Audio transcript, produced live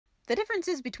The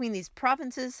differences between these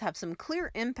provinces have some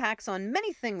clear impacts on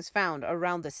many things found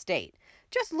around the state.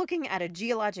 Just looking at a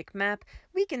geologic map,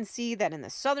 we can see that in the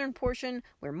southern portion,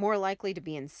 we're more likely to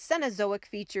be in Cenozoic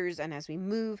features, and as we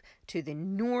move to the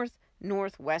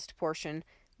northwest portion,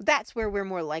 that's where we're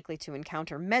more likely to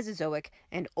encounter Mesozoic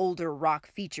and older rock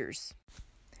features.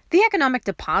 The economic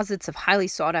deposits of highly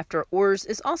sought-after ores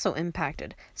is also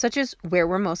impacted, such as where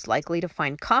we're most likely to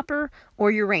find copper or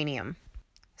uranium.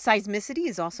 Seismicity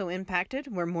is also impacted.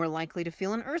 We're more likely to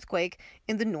feel an earthquake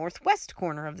in the northwest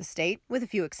corner of the state, with a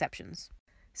few exceptions.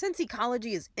 Since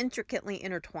ecology is intricately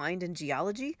intertwined in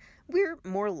geology, we're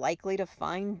more likely to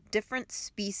find different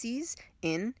species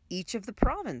in each of the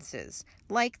provinces,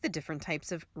 like the different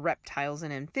types of reptiles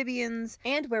and amphibians,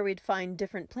 and where we'd find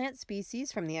different plant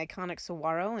species from the iconic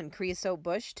saguaro and creosote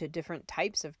bush to different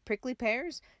types of prickly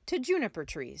pears to juniper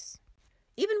trees.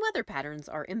 Even weather patterns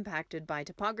are impacted by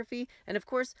topography and, of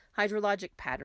course, hydrologic patterns.